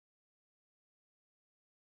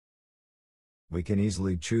We can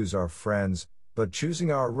easily choose our friends, but choosing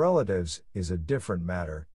our relatives is a different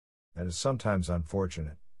matter. That is sometimes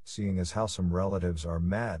unfortunate, seeing as how some relatives are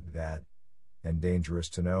mad, bad, and dangerous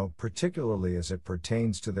to know, particularly as it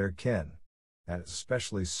pertains to their kin. And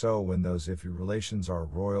especially so when those iffy relations are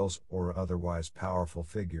royals or otherwise powerful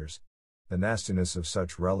figures. The nastiness of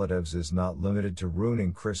such relatives is not limited to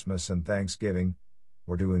ruining Christmas and Thanksgiving,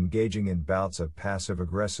 or to engaging in bouts of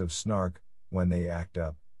passive-aggressive snark. When they act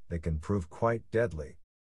up, they can prove quite deadly.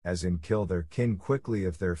 As in kill their kin quickly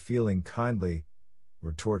if they're feeling kindly,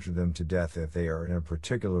 or torture them to death if they are in a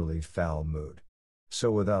particularly foul mood.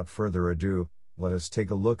 So without further ado, let us take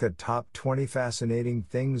a look at top 20 fascinating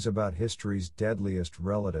things about history's deadliest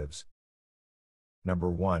relatives. Number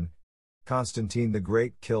 1. Constantine the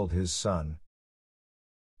Great killed his son.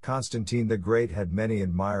 Constantine the Great had many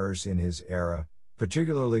admirers in his era,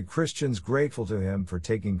 particularly Christians grateful to him for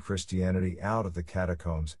taking Christianity out of the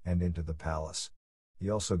catacombs and into the palace. He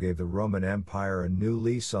also gave the Roman Empire a new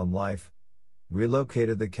lease on life,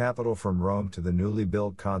 relocated the capital from Rome to the newly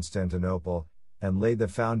built Constantinople, and laid the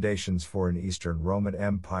foundations for an Eastern Roman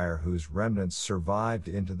Empire whose remnants survived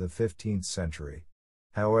into the 15th century.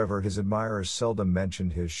 However, his admirers seldom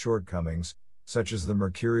mentioned his shortcomings, such as the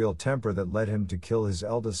mercurial temper that led him to kill his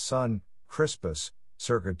eldest son, Crispus,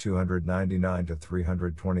 circa 299 to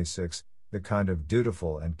 326, the kind of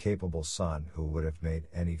dutiful and capable son who would have made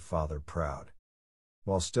any father proud.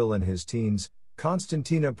 While still in his teens,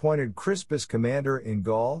 Constantine appointed Crispus commander in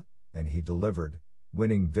Gaul, and he delivered,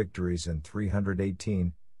 winning victories in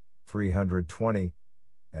 318, 320,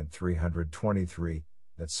 and 323,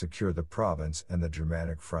 that secured the province and the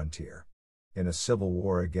Germanic frontier. In a civil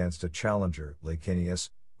war against a challenger, Licinius,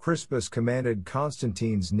 Crispus commanded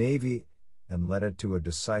Constantine's navy and led it to a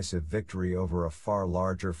decisive victory over a far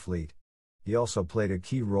larger fleet. He also played a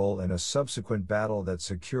key role in a subsequent battle that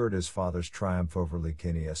secured his father's triumph over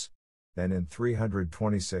Licinius. Then in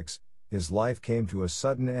 326, his life came to a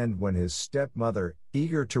sudden end when his stepmother,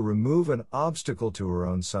 eager to remove an obstacle to her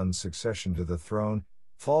own son's succession to the throne,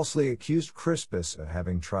 falsely accused Crispus of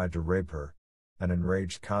having tried to rape her. An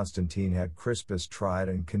enraged Constantine had Crispus tried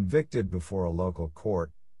and convicted before a local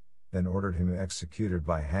court, then ordered him executed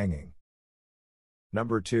by hanging.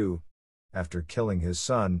 Number 2. After killing his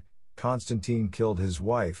son, Constantine killed his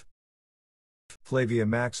wife. Flavia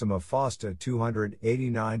Maxima Fausta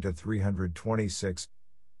 289 to 326,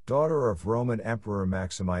 daughter of Roman Emperor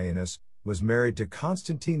Maximianus, was married to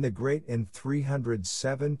Constantine the Great in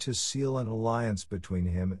 307 to seal an alliance between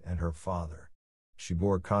him and her father. She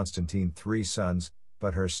bore Constantine 3 sons,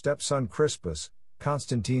 but her stepson Crispus,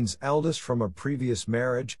 Constantine's eldest from a previous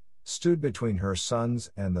marriage, stood between her sons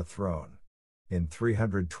and the throne. In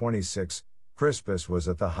 326, Crispus was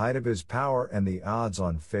at the height of his power and the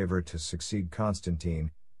odds-on favorite to succeed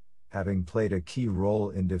Constantine, having played a key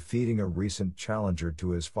role in defeating a recent challenger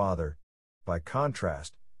to his father. By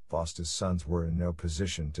contrast, Fausta's sons were in no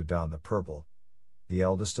position to don the purple, the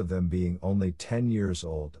eldest of them being only 10 years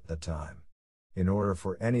old at the time. In order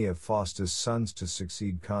for any of Fausta's sons to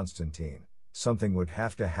succeed Constantine, something would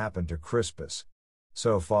have to happen to Crispus.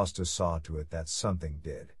 So Fausta saw to it that something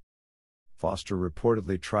did. Fausta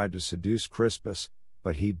reportedly tried to seduce Crispus,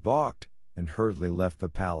 but he balked, and hurriedly left the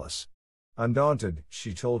palace. Undaunted,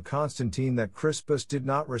 she told Constantine that Crispus did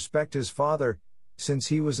not respect his father, since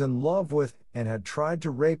he was in love with and had tried to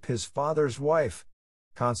rape his father's wife.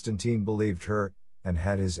 Constantine believed her, and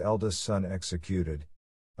had his eldest son executed.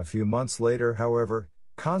 A few months later, however,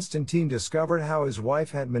 Constantine discovered how his wife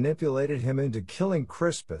had manipulated him into killing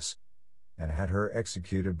Crispus, and had her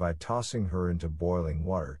executed by tossing her into boiling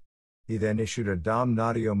water. He then issued a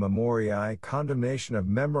damnatio memoriae, condemnation of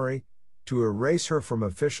memory, to erase her from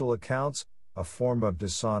official accounts, a form of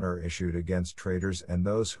dishonor issued against traitors and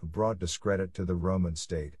those who brought discredit to the Roman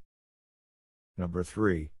state. Number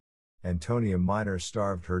 3. Antonia Minor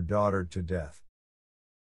starved her daughter to death.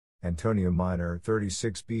 Antonia Minor,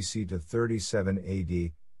 36 BC to 37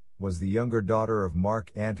 AD, was the younger daughter of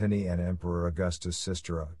Mark Antony and Emperor Augustus'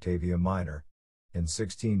 sister Octavia Minor. In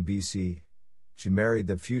 16 BC, she married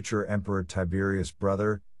the future Emperor Tiberius'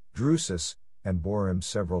 brother, Drusus, and bore him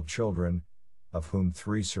several children, of whom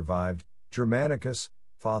 3 survived: Germanicus,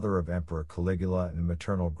 father of Emperor Caligula and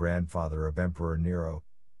maternal grandfather of Emperor Nero,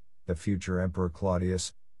 the future Emperor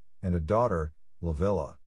Claudius, and a daughter,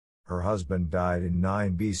 Livilla. Her husband died in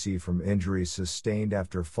 9 BC from injuries sustained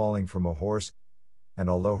after falling from a horse, and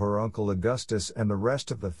although her uncle Augustus and the rest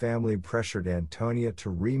of the family pressured Antonia to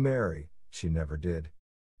remarry, she never did.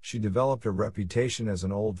 She developed a reputation as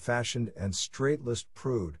an old-fashioned and straight-laced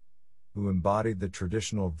prude, who embodied the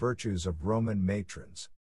traditional virtues of Roman matrons.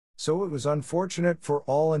 So it was unfortunate for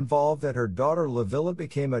all involved that her daughter Livilla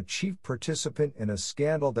became a chief participant in a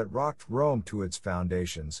scandal that rocked Rome to its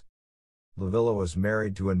foundations. Livilla was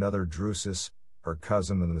married to another Drusus, her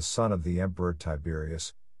cousin and the son of the Emperor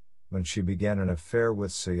Tiberius, when she began an affair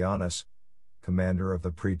with Sejanus, commander of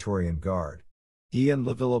the Praetorian Guard. He and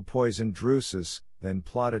Livilla poisoned Drusus, then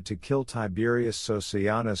plotted to kill Tiberius so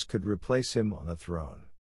Sejanus could replace him on the throne.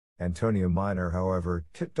 Antonia Minor, however,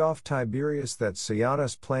 tipped off Tiberius that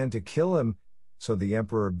Sejanus planned to kill him, so the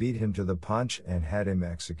emperor beat him to the punch and had him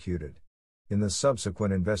executed. In the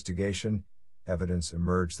subsequent investigation, evidence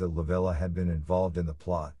emerged that Livilla had been involved in the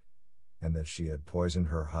plot, and that she had poisoned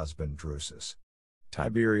her husband Drusus.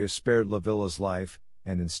 Tiberius spared Livilla's life,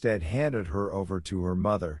 and instead handed her over to her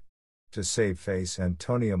mother. To save face,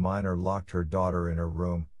 Antonia Minor locked her daughter in her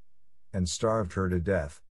room, and starved her to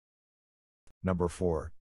death. Number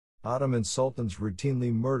 4. Ottoman sultans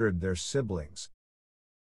routinely murdered their siblings.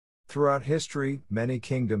 Throughout history, many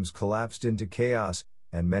kingdoms collapsed into chaos,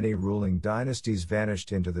 and many ruling dynasties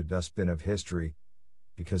vanished into the dustbin of history,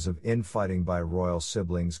 because of infighting by royal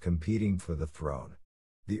siblings competing for the throne.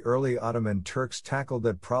 The early Ottoman Turks tackled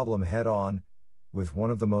that problem head-on, with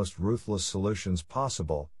one of the most ruthless solutions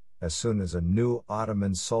possible. As soon as a new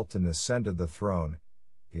Ottoman sultan ascended the throne,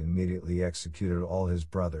 he immediately executed all his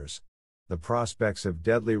brothers. The prospects of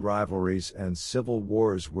deadly rivalries and civil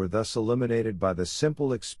wars were thus eliminated by the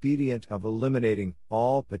simple expedient of eliminating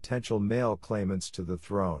all potential male claimants to the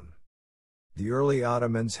throne. The early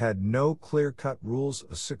Ottomans had no clear-cut rules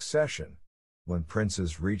of succession. When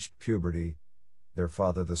princes reached puberty, their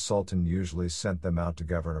father the Sultan usually sent them out to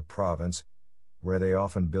govern a province, where they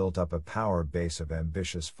often built up a power base of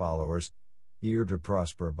ambitious followers, eager to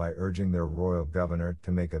prosper by urging their royal governor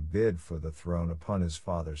to make a bid for the throne upon his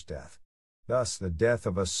father's death. Thus, the death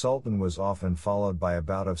of a sultan was often followed by a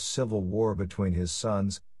bout of civil war between his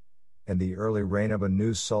sons, and the early reign of a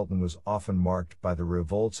new sultan was often marked by the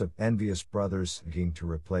revolts of envious brothers seeking to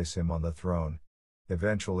replace him on the throne.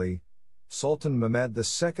 Eventually, Sultan Mehmed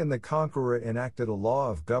II the Conqueror enacted a law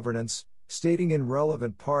of governance, stating in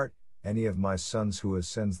relevant part, "Any of my sons who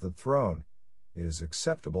ascends the throne, it is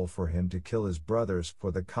acceptable for him to kill his brothers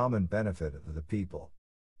for the common benefit of the people."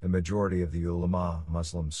 The majority of the ulama,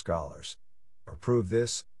 Muslim scholars, approve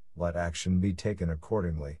this. Let action be taken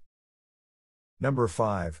accordingly. Number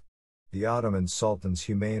 5. The Ottoman Sultan's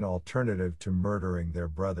humane alternative to murdering their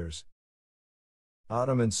brothers.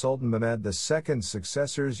 Ottoman Sultan Mehmed II's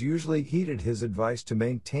successors usually heeded his advice to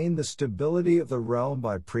maintain the stability of the realm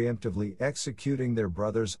by preemptively executing their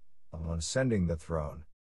brothers on ascending the throne.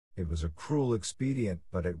 It was a cruel expedient,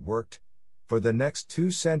 but it worked. For the next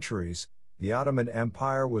 2 centuries, the Ottoman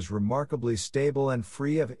Empire was remarkably stable and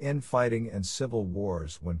free of infighting and civil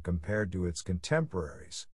wars when compared to its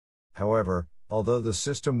contemporaries. However, although the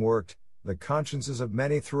system worked, the consciences of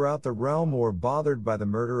many throughout the realm were bothered by the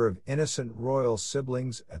murder of innocent royal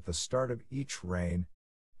siblings at the start of each reign.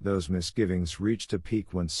 Those misgivings reached a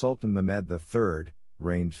peak when Sultan Mehmed III,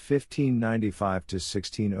 reigned 1595 to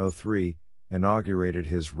 1603, inaugurated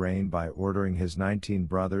his reign by ordering his 19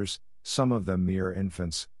 brothers, some of them mere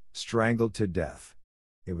infants, strangled to death.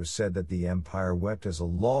 It was said that the empire wept as a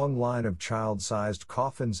long line of child-sized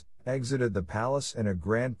coffins exited the palace in a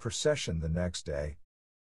grand procession the next day.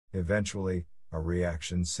 Eventually, a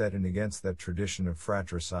reaction set in against that tradition of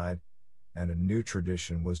fratricide, and a new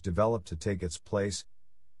tradition was developed to take its place.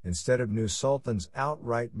 Instead of new sultans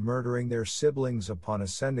outright murdering their siblings upon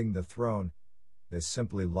ascending the throne, they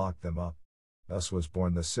simply locked them up. Thus was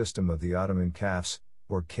born the system of the Ottoman kafs,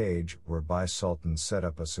 or cage, whereby sultans set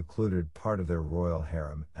up a secluded part of their royal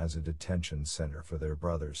harem as a detention center for their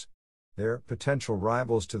brothers. Their potential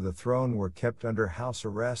rivals to the throne were kept under house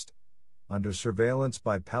arrest, under surveillance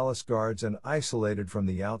by palace guards, and isolated from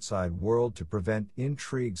the outside world to prevent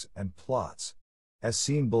intrigues and plots. As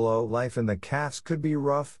seen below, life in the kafs could be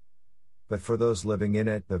rough, but for those living in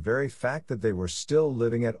it, the very fact that they were still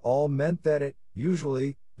living at all meant that it,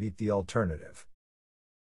 usually, beat the alternative.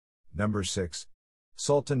 Number 6.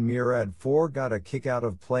 Sultan Murad IV got a kick out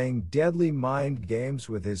of playing deadly mind games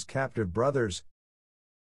with his captive brothers.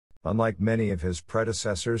 Unlike many of his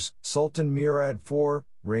predecessors, Sultan Murad IV,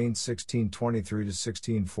 reigned 1623 to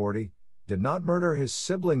 1640, did not murder his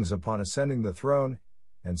siblings upon ascending the throne,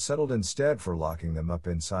 and settled instead for locking them up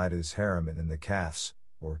inside his harem and in the kafs,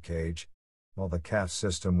 or cage. While the kaf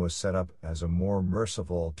system was set up as a more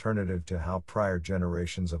merciful alternative to how prior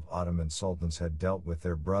generations of Ottoman sultans had dealt with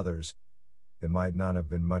their brothers, it might not have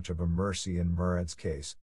been much of a mercy in Murad's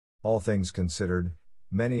case. All things considered,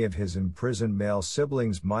 many of his imprisoned male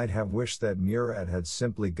siblings might have wished that Murad had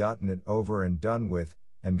simply gotten it over and done with,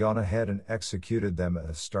 and gone ahead and executed them at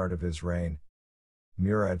the start of his reign.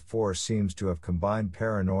 Murad IV seems to have combined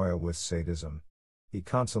paranoia with sadism. He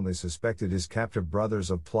constantly suspected his captive brothers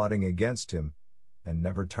of plotting against him, and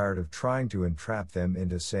never tired of trying to entrap them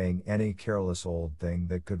into saying any careless old thing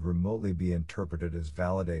that could remotely be interpreted as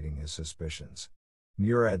validating his suspicions.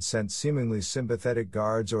 Murad sent seemingly sympathetic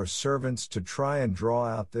guards or servants to try and draw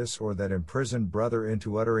out this or that imprisoned brother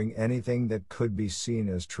into uttering anything that could be seen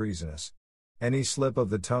as treasonous. Any slip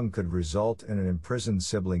of the tongue could result in an imprisoned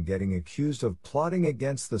sibling getting accused of plotting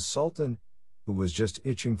against the Sultan, who was just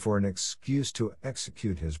itching for an excuse to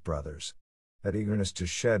execute his brothers. That eagerness to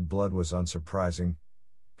shed blood was unsurprising,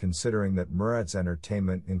 considering that Murad's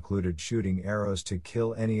entertainment included shooting arrows to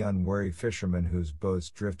kill any unwary fishermen whose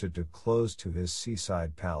boats drifted too close to his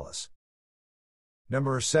seaside palace.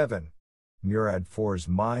 Number 7. Murad IV's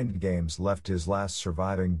mind games left his last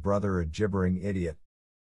surviving brother a gibbering idiot.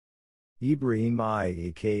 Ibrahim I,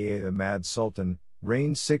 aka the Mad Sultan,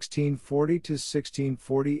 reigned 1640 to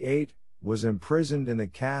 1648, was imprisoned in the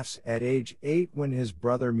Kafs at age 8 when his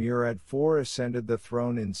brother Murad IV ascended the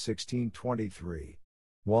throne in 1623.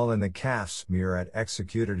 While in the Kafs, Murad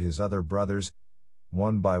executed his other brothers,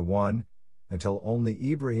 one by one, until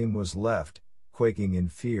only Ibrahim was left, quaking in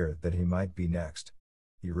fear that he might be next.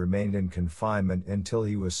 He remained in confinement until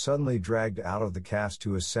he was suddenly dragged out of the Kafs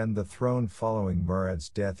to ascend the throne following Murad's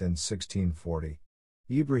death in 1640.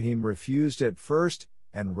 Ibrahim refused at first,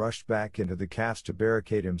 and rushed back into the Kafs to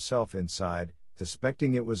barricade himself inside,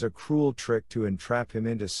 suspecting it was a cruel trick to entrap him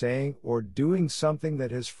into saying or doing something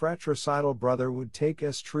that his fratricidal brother would take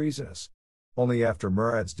as treasonous. Only after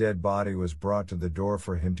Murad's dead body was brought to the door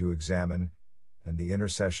for him to examine, and the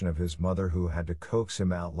intercession of his mother who had to coax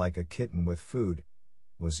him out like a kitten with food,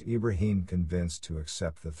 was Ibrahim convinced to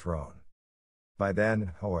accept the throne. By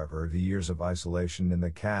then, however, the years of isolation in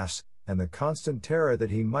the Kafs, and the constant terror that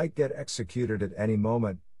he might get executed at any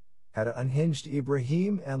moment, had unhinged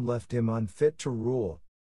Ibrahim and left him unfit to rule.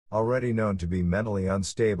 Already known to be mentally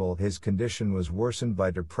unstable, his condition was worsened by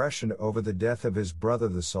depression over the death of his brother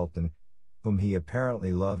the Sultan, whom he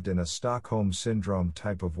apparently loved in a Stockholm Syndrome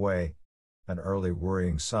type of way. An early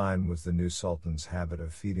worrying sign was the new Sultan's habit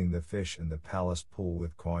of feeding the fish in the palace pool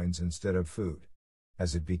with coins instead of food.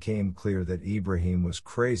 As it became clear that Ibrahim was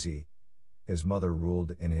crazy, his mother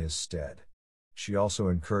ruled in his stead. She also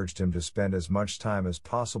encouraged him to spend as much time as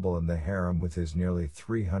possible in the harem with his nearly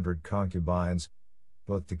 300 concubines,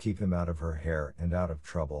 both to keep him out of her hair and out of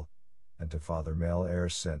trouble, and to father male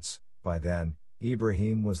heirs since, by then,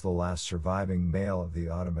 Ibrahim was the last surviving male of the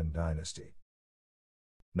Ottoman dynasty.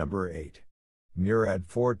 Number 8. Murad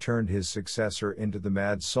IV turned his successor into the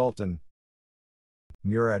Mad Sultan.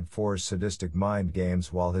 Murad IV's sadistic mind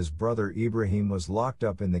games while his brother Ibrahim was locked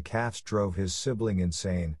up in the Kafs drove his sibling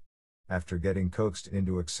insane. After getting coaxed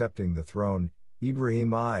into accepting the throne,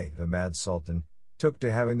 Ibrahim I, the Mad Sultan, took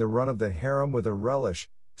to having the run of the harem with a relish,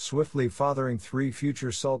 swiftly fathering 3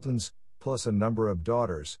 future sultans, plus a number of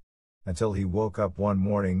daughters, until he woke up one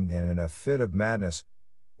morning and in a fit of madness,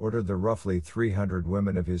 ordered the roughly 300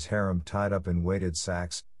 women of his harem tied up in weighted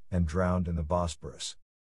sacks, and drowned in the Bosporus.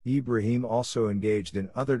 Ibrahim also engaged in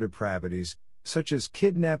other depravities, such as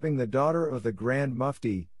kidnapping the daughter of the Grand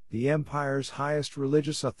Mufti, the empire's highest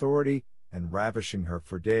religious authority, and ravishing her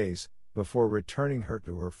for days, before returning her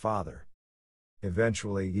to her father.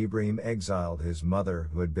 Eventually Ibrahim exiled his mother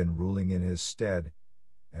who had been ruling in his stead,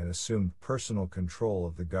 and assumed personal control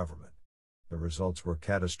of the government. The results were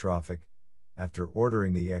catastrophic. After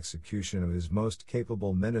ordering the execution of his most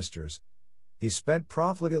capable ministers, he spent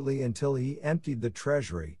profligately until he emptied the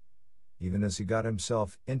treasury, even as he got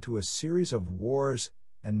himself into a series of wars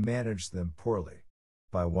and managed them poorly.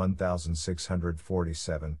 By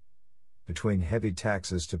 1647, between heavy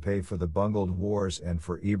taxes to pay for the bungled wars and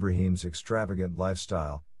for Ibrahim's extravagant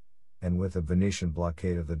lifestyle, and with a Venetian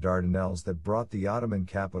blockade of the Dardanelles that brought the Ottoman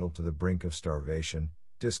capital to the brink of starvation,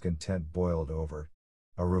 discontent boiled over.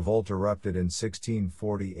 A revolt erupted in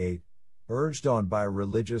 1648, urged on by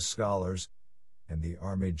religious scholars, and the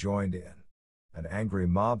army joined in. An angry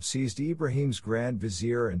mob seized Ibrahim's Grand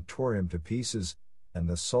Vizier and tore him to pieces, and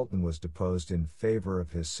the Sultan was deposed in favor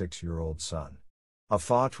of his 6-year-old son. A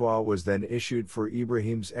fatwa was then issued for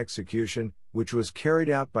Ibrahim's execution, which was carried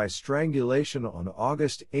out by strangulation on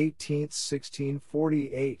August 18,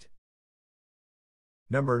 1648.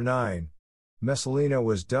 Number 9. Messalina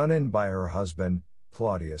was done in by her husband,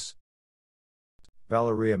 Claudius.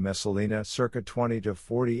 Valeria Messalina, circa 20 to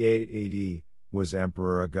 48 AD, was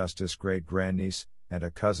Emperor Augustus' great-grandniece, and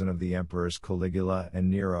a cousin of the emperors Caligula and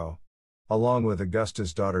Nero. Along with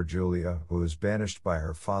Augustus' daughter Julia, who was banished by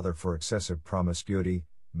her father for excessive promiscuity,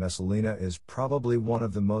 Messalina is probably one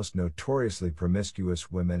of the most notoriously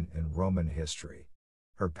promiscuous women in Roman history.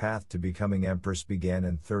 Her path to becoming empress began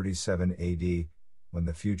in 37 AD, when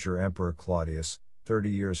the future emperor Claudius, 30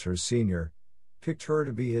 years her senior, picked her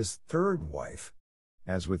to be his third wife.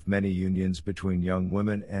 As with many unions between young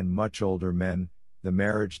women and much older men, the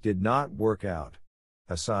marriage did not work out.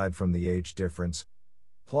 Aside from the age difference,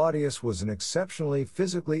 Claudius was an exceptionally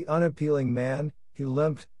physically unappealing man. He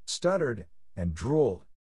limped, stuttered, and drooled.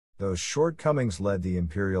 Those shortcomings led the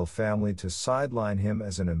imperial family to sideline him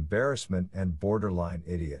as an embarrassment and borderline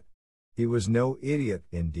idiot. He was no idiot,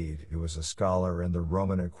 indeed, he was a scholar and the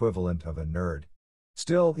Roman equivalent of a nerd.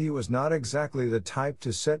 Still, he was not exactly the type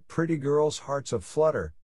to set pretty girls' hearts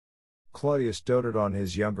aflutter. Claudius doted on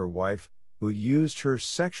his younger wife, who used her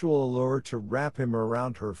sexual allure to wrap him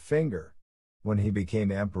around her finger. When he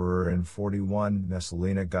became emperor in 41,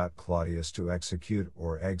 Messalina got Claudius to execute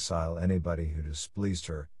or exile anybody who displeased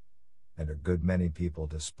her, and a good many people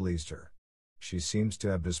displeased her. She seems to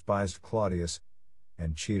have despised Claudius,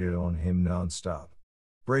 and cheated on him non-stop.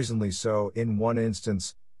 Brazenly so, in one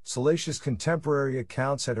instance, salacious contemporary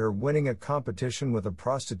accounts had her winning a competition with a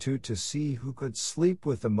prostitute to see who could sleep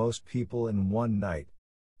with the most people in one night.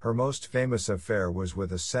 Her most famous affair was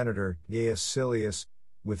with a senator, Gaius Silius,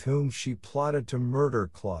 with whom she plotted to murder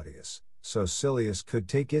Claudius, so Silius could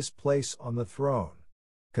take his place on the throne.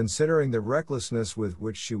 Considering the recklessness with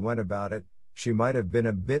which she went about it, she might have been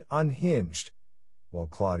a bit unhinged. While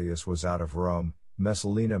Claudius was out of Rome,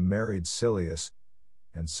 Messalina married Silius,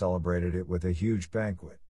 and celebrated it with a huge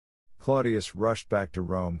banquet. Claudius rushed back to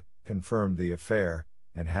Rome, confirmed the affair,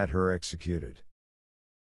 and had her executed.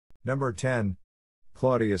 Number 10.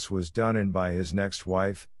 Claudius was done in by his next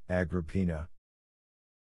wife, Agrippina.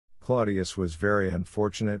 Claudius was very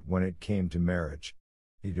unfortunate when it came to marriage.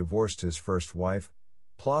 He divorced his first wife,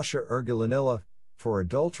 Placia Urgulanilla, for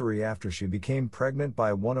adultery after she became pregnant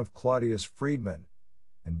by one of Claudius' freedmen,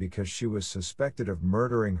 and because she was suspected of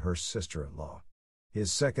murdering her sister-in-law.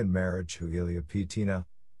 His second marriage, Julia Paetina,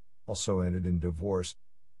 also ended in divorce,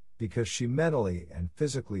 because she mentally and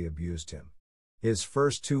physically abused him. His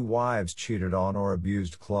first two wives cheated on or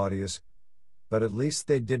abused Claudius, but at least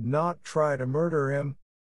they did not try to murder him.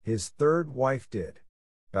 His third wife did.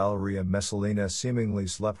 Valeria Messalina seemingly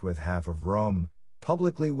slept with half of Rome,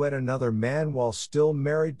 publicly wed another man while still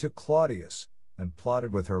married to Claudius, and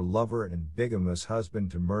plotted with her lover and bigamous husband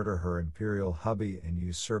to murder her imperial hubby and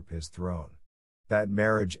usurp his throne. That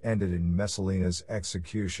marriage ended in Messalina's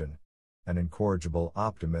execution. An incorrigible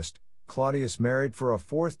optimist, Claudius married for a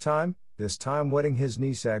fourth time, this time wedding his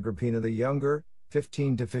niece Agrippina the Younger,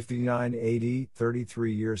 15 to 59 AD,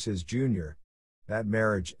 33 years his junior. That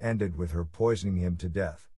marriage ended with her poisoning him to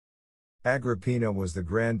death. Agrippina was the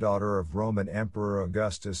granddaughter of Roman Emperor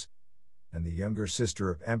Augustus, and the younger sister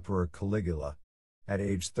of Emperor Caligula. At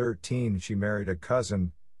age 13 she married a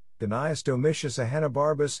cousin, Gnaeus Domitius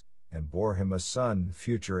Ahenobarbus, and bore him a son,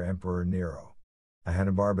 future Emperor Nero.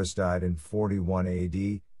 Ahenobarbus died in 41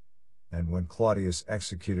 AD, and when Claudius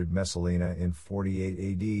executed Messalina in 48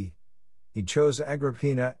 AD, he chose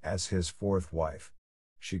Agrippina as his fourth wife.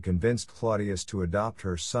 She convinced Claudius to adopt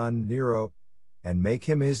her son Nero, and make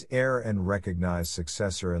him his heir and recognized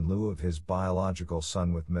successor in lieu of his biological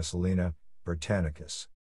son with Messalina, Britannicus.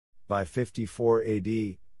 By 54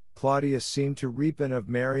 AD, Claudius seemed to repent of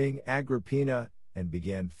marrying Agrippina, and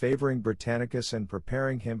began favoring Britannicus and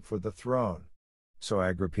preparing him for the throne. So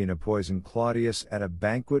Agrippina poisoned Claudius at a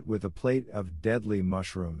banquet with a plate of deadly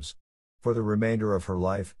mushrooms. For the remainder of her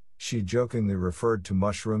life, she jokingly referred to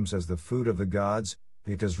mushrooms as the food of the gods,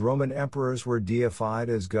 because Roman emperors were deified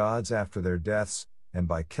as gods after their deaths, and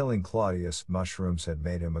by killing Claudius, mushrooms had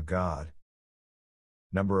made him a god.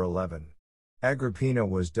 Number 11. Agrippina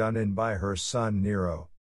was done in by her son Nero.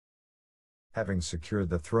 Having secured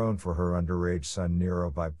the throne for her underage son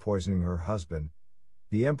Nero by poisoning her husband,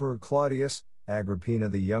 the Emperor Claudius, Agrippina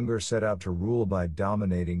the Younger set out to rule by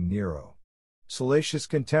dominating Nero. Salacious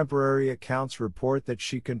contemporary accounts report that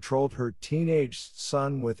she controlled her teenage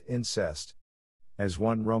son with incest. As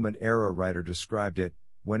one Roman-era writer described it,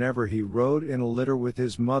 whenever he rode in a litter with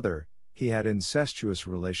his mother, he had incestuous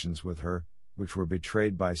relations with her, which were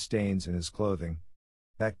betrayed by stains in his clothing.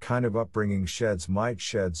 That kind of upbringing might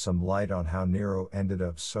shed some light on how Nero ended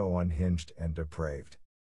up so unhinged and depraved.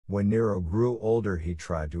 When Nero grew older he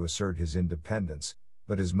tried to assert his independence,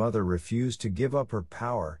 but his mother refused to give up her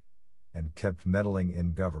power, and kept meddling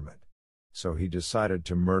in government. So he decided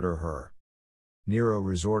to murder her. Nero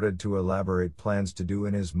resorted to elaborate plans to do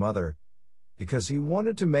in his mother, because he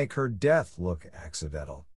wanted to make her death look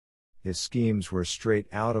accidental. His schemes were straight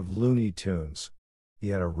out of Looney Tunes. He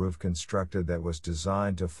had a roof constructed that was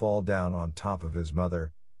designed to fall down on top of his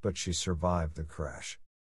mother, but she survived the crash.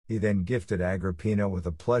 He then gifted Agrippina with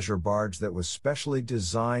a pleasure barge that was specially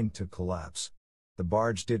designed to collapse. The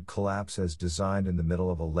barge did collapse as designed in the middle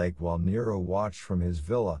of a lake while Nero watched from his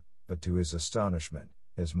villa, but to his astonishment,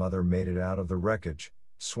 his mother made it out of the wreckage,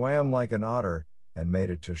 swam like an otter, and made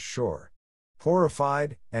it to shore.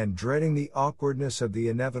 Horrified, and dreading the awkwardness of the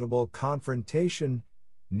inevitable confrontation,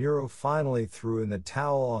 Nero finally threw in the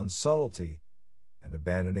towel on subtlety, and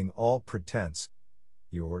abandoning all pretense,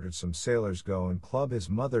 he ordered some sailors go and club his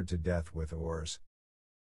mother to death with oars.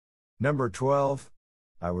 Number 12.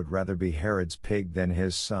 I would rather be Herod's pig than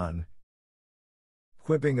his son.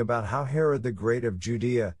 Quipping about how Herod the Great of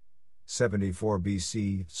Judea, 74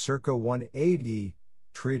 BC, circa 180,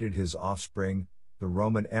 treated his offspring, the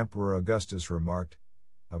Roman Emperor Augustus remarked,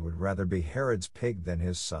 "I would rather be Herod's pig than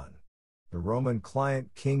his son." The Roman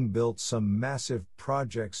client king built some massive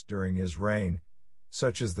projects during his reign,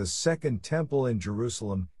 such as the Second Temple in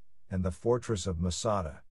Jerusalem and the fortress of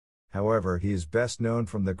Masada. However, he is best known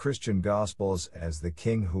from the Christian Gospels as the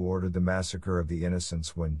king who ordered the massacre of the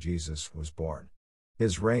innocents when Jesus was born.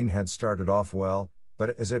 His reign had started off well,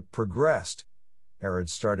 but as it progressed, Herod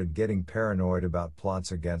started getting paranoid about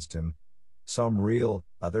plots against him, some real,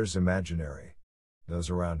 others imaginary. Those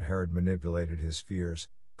around Herod manipulated his fears,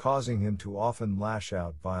 causing him to often lash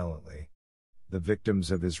out violently. The victims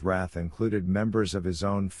of his wrath included members of his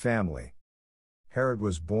own family. Herod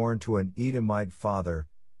was born to an Edomite father,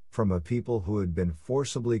 from a people who had been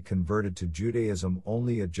forcibly converted to Judaism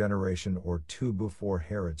only a generation or two before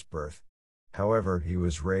Herod's birth. However, he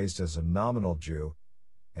was raised as a nominal Jew,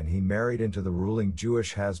 and he married into the ruling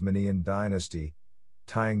Jewish Hasmonean dynasty,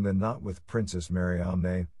 tying the knot with Princess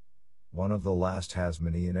Mariamne, one of the last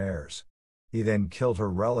Hasmonean heirs. He then killed her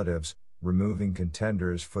relatives, removing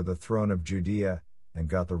contenders for the throne of Judea, and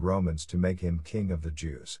got the Romans to make him king of the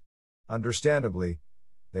Jews. Understandably,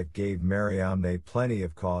 that gave Mariamne plenty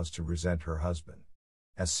of cause to resent her husband.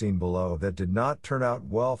 As seen below, that did not turn out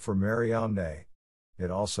well for Mariamne. It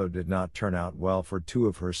also did not turn out well for two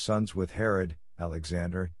of her sons with Herod,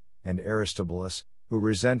 Alexander, and Aristobulus, who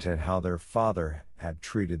resented how their father had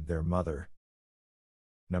treated their mother.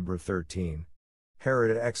 Number 13.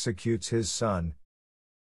 Herod executes his son.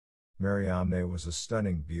 Mariamne was a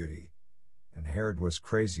stunning beauty, and Herod was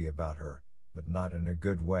crazy about her, but not in a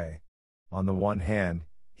good way. On the one hand,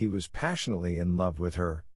 he was passionately in love with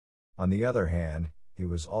her. On the other hand, he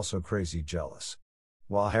was also crazy jealous.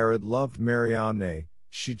 While Herod loved Mariamne,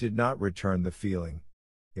 she did not return the feeling.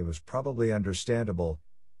 It was probably understandable,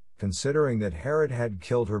 considering that Herod had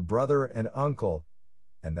killed her brother and uncle,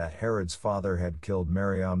 and that Herod's father had killed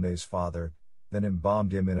Mariamne's father, then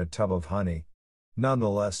embalmed him in a tub of honey.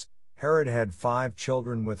 Nonetheless, Herod had 5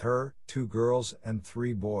 children with her, 2 girls and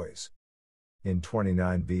 3 boys. In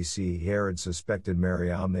 29 BC, Herod suspected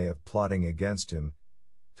Mariamne of plotting against him,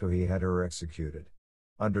 so he had her executed.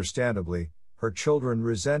 Understandably, her children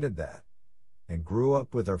resented that, and grew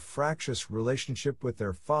up with a fractious relationship with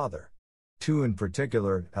their father. 2 in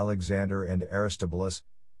particular, Alexander and Aristobulus,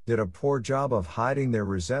 did a poor job of hiding their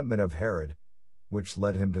resentment of Herod, which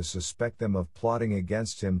led him to suspect them of plotting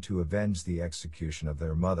against him to avenge the execution of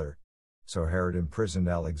their mother. So Herod imprisoned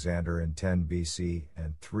Alexander in 10 BC,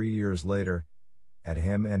 and 3 years later, had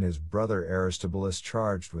him and his brother Aristobulus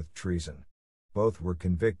charged with treason. Both were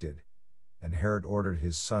convicted, and Herod ordered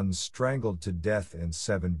his sons strangled to death in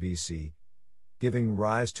 7 BC, giving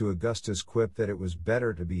rise to Augustus' quip that it was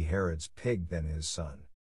better to be Herod's pig than his son.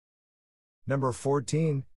 Number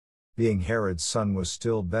 14. Being Herod's son was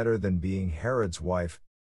still better than being Herod's wife.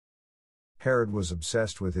 Herod was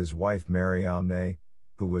obsessed with his wife Mariamne,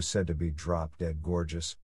 who was said to be drop-dead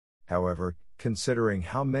gorgeous. However, considering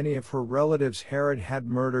how many of her relatives Herod had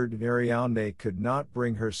murdered, Mariamne could not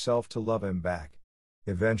bring herself to love him back.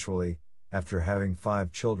 Eventually, after having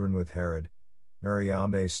 5 children with Herod,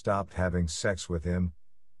 Mariamne stopped having sex with him,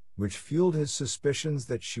 which fueled his suspicions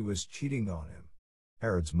that she was cheating on him.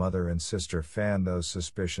 Herod's mother and sister fanned those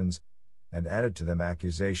suspicions, and added to them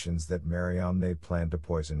accusations that Mariamne planned to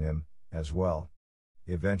poison him, as well.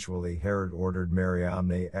 Eventually, Herod ordered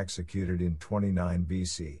Mariamne executed in 29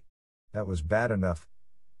 BC. That was bad enough,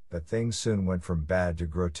 but things soon went from bad to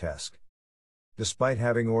grotesque. Despite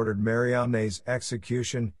having ordered Mariamne's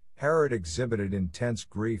execution, Herod exhibited intense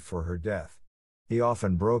grief for her death. He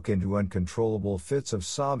often broke into uncontrollable fits of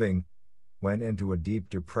sobbing, went into a deep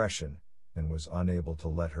depression, and was unable to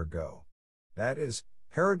let her go. That is,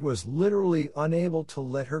 Herod was literally unable to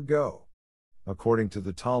let her go. According to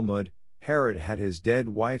the Talmud, Herod had his dead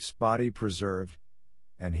wife's body preserved,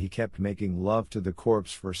 and he kept making love to the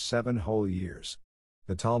corpse for 7 whole years.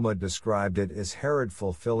 The Talmud described it as Herod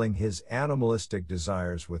fulfilling his animalistic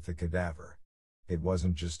desires with the cadaver. It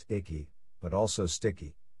wasn't just icky, but also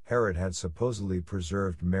sticky. Herod had supposedly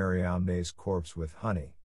preserved Mariamne's corpse with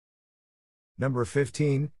honey. Number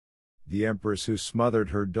 15. The empress who smothered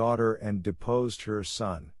her daughter and deposed her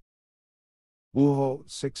son. Wu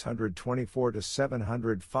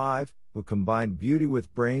 624-705, who combined beauty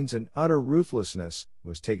with brains and utter ruthlessness,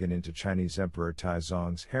 was taken into Chinese Emperor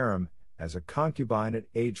Taizong's harem as a concubine at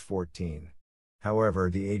age 14.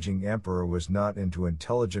 However, the aging emperor was not into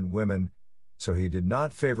intelligent women, so he did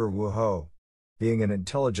not favor Wu Ho. Being an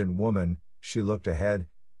intelligent woman, she looked ahead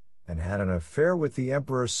and had an affair with the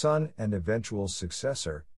emperor's son and eventual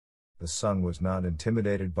successor. The son was not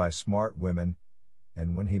intimidated by smart women,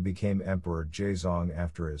 and when he became Emperor Jaezong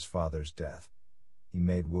after his father's death, he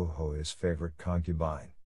made Wu Ho his favorite concubine.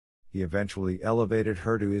 He eventually elevated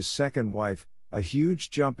her to his second wife, a huge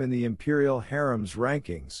jump in the imperial harem's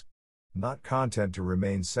rankings. Not content to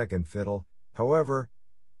remain second fiddle, however,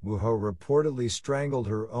 Wu Ho reportedly strangled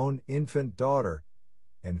her own infant daughter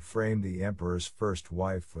and framed the emperor's first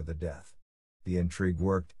wife for the death. The intrigue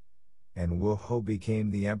worked, and Wu Ho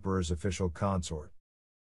became the emperor's official consort.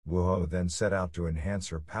 Wu Ho then set out to enhance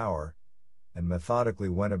her power, and methodically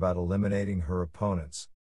went about eliminating her opponents.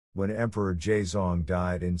 When Emperor Jaezong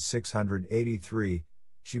died in 683,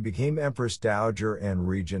 she became Empress Dowager and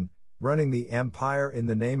Regent, running the empire in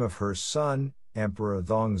the name of her son, Emperor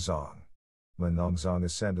Dongzong. When Dongzong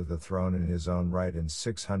ascended the throne in his own right in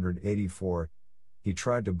 684, he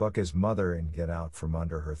tried to buck his mother and get out from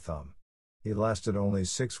under her thumb. He lasted only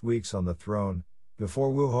 6 weeks on the throne,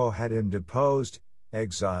 before Wu Ho had him deposed,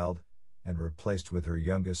 exiled, and replaced with her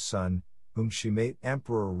youngest son, whom she made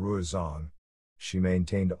Emperor Ruozong. She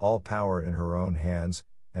maintained all power in her own hands,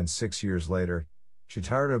 and 6 years later, she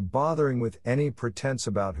tired of bothering with any pretense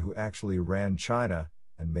about who actually ran China,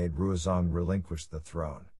 and made Ruozong relinquish the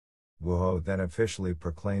throne. Wu Ho then officially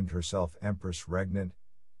proclaimed herself Empress Regnant,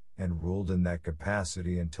 and ruled in that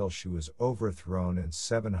capacity until she was overthrown in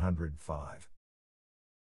 705.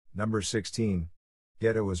 Number 16.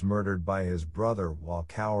 Geta was murdered by his brother while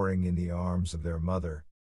cowering in the arms of their mother.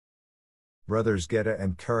 Brothers Geta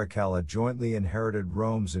and Caracalla jointly inherited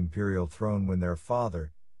Rome's imperial throne when their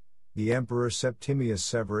father, the Emperor Septimius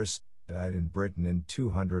Severus, died in Britain in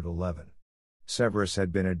 211. Severus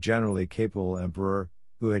had been a generally capable emperor,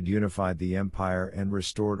 who had unified the empire and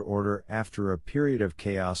restored order after a period of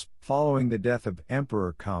chaos following the death of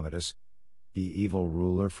Emperor Commodus, the evil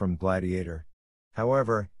ruler from Gladiator.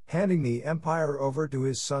 However, handing the empire over to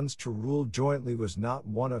his sons to rule jointly was not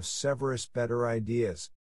one of Severus' better ideas.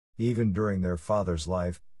 Even during their father's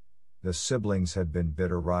life, the siblings had been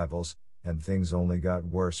bitter rivals, and things only got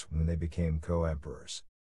worse when they became co-emperors.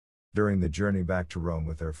 During the journey back to Rome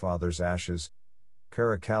with their father's ashes,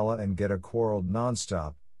 Caracalla and Geta quarreled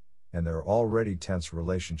non-stop, and their already tense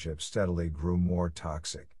relationship steadily grew more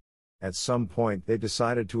toxic. At some point they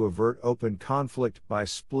decided to avert open conflict by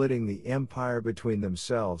splitting the empire between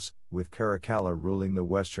themselves, with Caracalla ruling the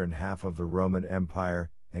western half of the Roman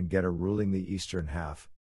Empire, and Geta ruling the eastern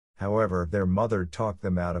half. However, their mother talked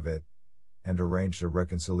them out of it, and arranged a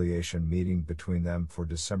reconciliation meeting between them for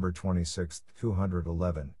December 26,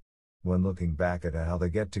 211. When looking back at how the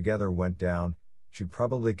get-together went down, she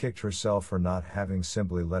probably kicked herself for not having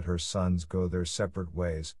simply let her sons go their separate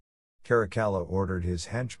ways. Caracalla ordered his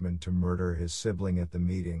henchmen to murder his sibling at the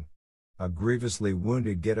meeting. A grievously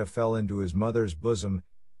wounded Geta fell into his mother's bosom,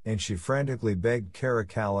 and she frantically begged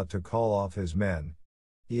Caracalla to call off his men.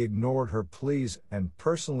 He ignored her pleas and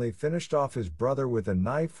personally finished off his brother with a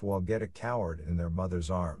knife while Geta cowered in their mother's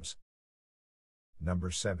arms.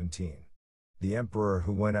 Number 17. The emperor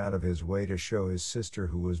who went out of his way to show his sister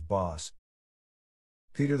who was boss.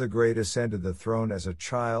 Peter the Great ascended the throne as a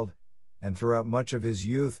child, and throughout much of his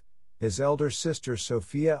youth, his elder sister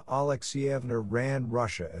Sophia Alexievna ran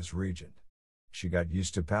Russia as regent. She got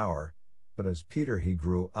used to power, but as Peter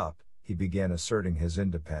grew up, he began asserting his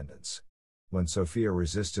independence. When Sophia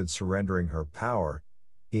resisted surrendering her power,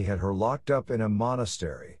 he had her locked up in a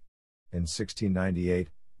monastery. In 1698,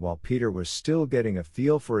 while Peter was still getting a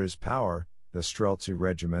feel for his power, the Streltsy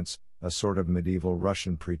regiments, a sort of medieval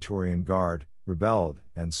Russian Praetorian Guard, rebelled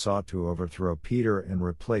and sought to overthrow Peter and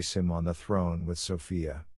replace him on the throne with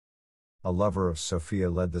Sophia. A lover of Sophia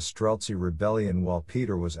led the Streltsy rebellion while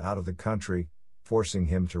Peter was out of the country, forcing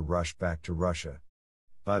him to rush back to Russia.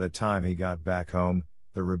 By the time he got back home,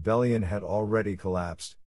 the rebellion had already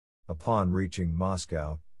collapsed. Upon reaching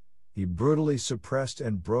Moscow, he brutally suppressed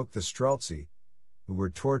and broke the Streltsy, who were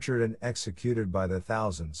tortured and executed by the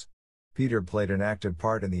thousands. Peter played an active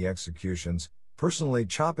part in the executions, personally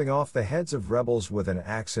chopping off the heads of rebels with an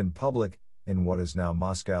axe in public, in what is now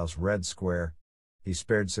Moscow's Red Square. He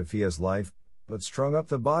spared Sophia's life, but strung up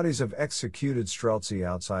the bodies of executed Streltsy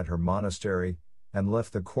outside her monastery, and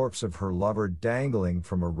left the corpse of her lover dangling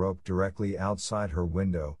from a rope directly outside her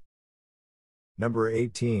window. Number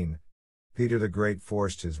 18. Peter the Great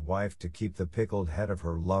forced his wife to keep the pickled head of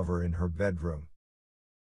her lover in her bedroom.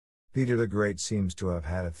 Peter the Great seems to have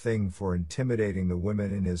had a thing for intimidating the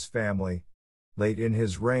women in his family. Late in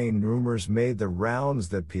his reign, rumors made the rounds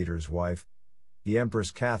that Peter's wife, the Empress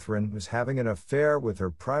Catherine, was having an affair with her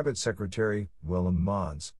private secretary, Willem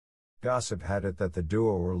Mons. Gossip had it that the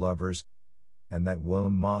duo were lovers, and that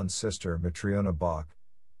Willem Mons' sister, Matriona Bach,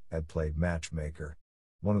 had played matchmaker.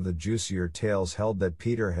 One of the juicier tales held that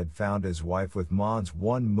Peter had found his wife with Mons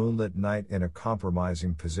one moonlit night in a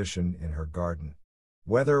compromising position in her garden.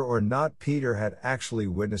 Whether or not Peter had actually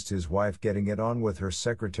witnessed his wife getting it on with her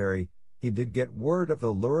secretary, he did get word of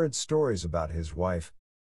the lurid stories about his wife.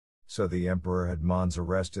 So the emperor had Mons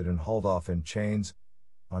arrested and hauled off in chains,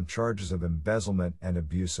 on charges of embezzlement and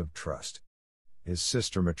abuse of trust. His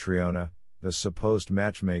sister Matriona, the supposed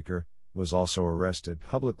matchmaker, was also arrested,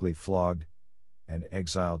 publicly flogged, and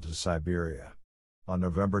exiled to Siberia. On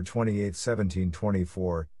November 28,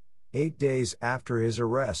 1724, 8 days after his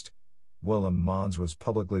arrest, Willem Mons was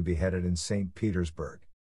publicly beheaded in St. Petersburg.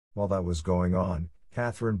 While that was going on,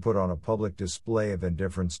 Catherine put on a public display of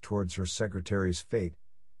indifference towards her secretary's fate,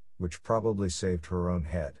 which probably saved her own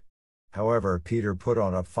head. However, Peter put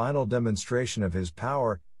on a final demonstration of his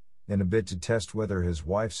power, in a bid to test whether his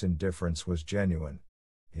wife's indifference was genuine.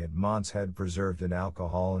 He had Mons' head preserved in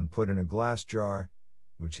alcohol and put in a glass jar,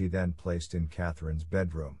 which he then placed in Catherine's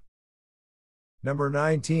bedroom. Number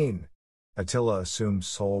 19. Attila assumed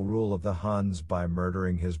sole rule of the Huns by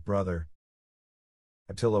murdering his brother.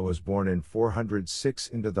 Attila was born in 406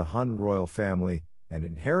 into the Hun royal family, and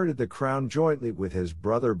inherited the crown jointly with his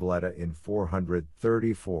brother Bleda in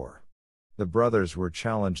 434. The brothers were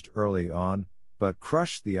challenged early on, but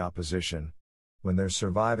crushed the opposition. When their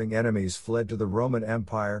surviving enemies fled to the Roman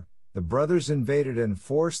Empire, the brothers invaded and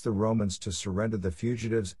forced the Romans to surrender the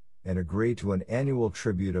fugitives, and agree to an annual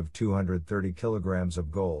tribute of 230 kilograms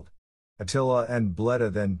of gold. Attila and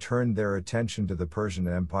Bleda then turned their attention to the Persian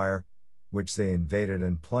Empire, which they invaded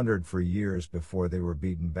and plundered for years before they were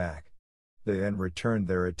beaten back. They then returned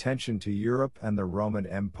their attention to Europe and the Roman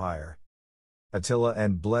Empire. Attila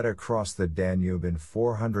and Bleda crossed the Danube in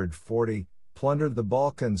 440, plundered the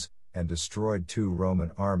Balkans, and destroyed 2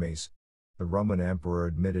 Roman armies. The Roman emperor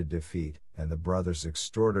admitted defeat, and the brothers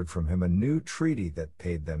extorted from him a new treaty that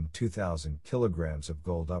paid them 2,000 kilograms of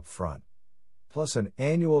gold up front, plus an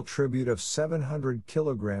annual tribute of 700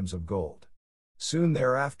 kilograms of gold. Soon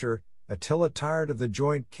thereafter, Attila tired of the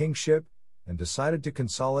joint kingship, and decided to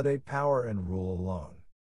consolidate power and rule alone.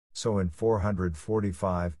 So in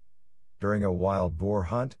 445, during a wild boar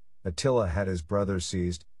hunt, Attila had his brother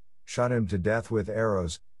seized, shot him to death with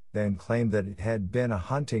arrows, then claimed that it had been a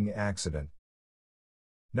hunting accident.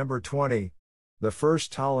 Number 20. The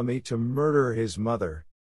first Ptolemy to murder his mother.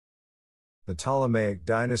 The Ptolemaic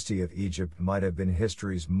dynasty of Egypt might have been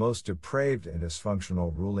history's most depraved and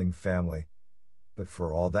dysfunctional ruling family, but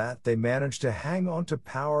for all that they managed to hang on to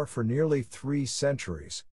power for nearly 3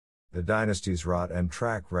 centuries. The dynasty's rot and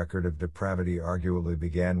track record of depravity arguably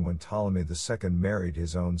began when Ptolemy II married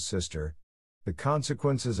his own sister. The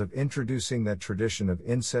consequences of introducing that tradition of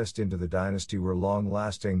incest into the dynasty were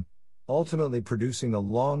long-lasting, ultimately producing a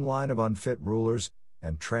long line of unfit rulers,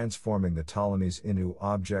 and transforming the Ptolemies into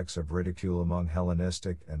objects of ridicule among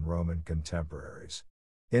Hellenistic and Roman contemporaries.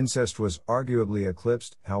 Incest was arguably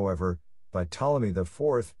eclipsed, however, by Ptolemy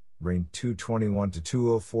IV, reigned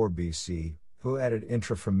 221–204 BC, who added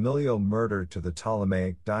intrafamilial murder to the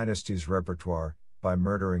Ptolemaic dynasty's repertoire, by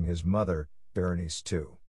murdering his mother, Berenice II.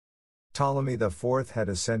 Ptolemy IV had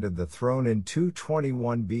ascended the throne in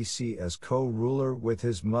 221 BC as co-ruler with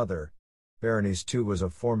his mother. Berenice II was a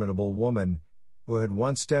formidable woman, who had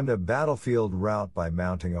once stemmed a battlefield rout by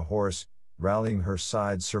mounting a horse, rallying her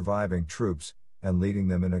side's surviving troops, and leading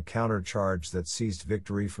them in a countercharge that seized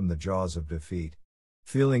victory from the jaws of defeat.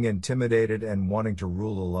 Feeling intimidated and wanting to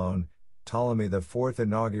rule alone, Ptolemy IV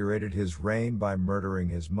inaugurated his reign by murdering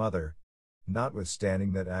his mother.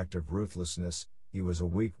 Notwithstanding that act of ruthlessness, he was a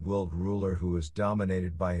weak-willed ruler who was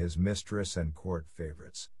dominated by his mistress and court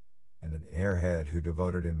favorites, and an airhead who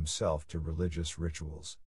devoted himself to religious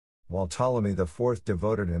rituals. While Ptolemy IV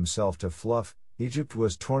devoted himself to fluff, Egypt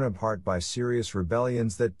was torn apart by serious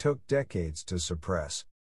rebellions that took decades to suppress.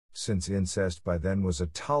 Since incest by then was a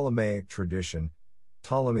Ptolemaic tradition,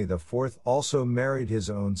 Ptolemy IV also married his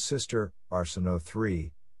own sister, Arsinoe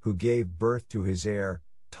III, who gave birth to his heir,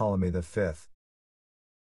 Ptolemy V.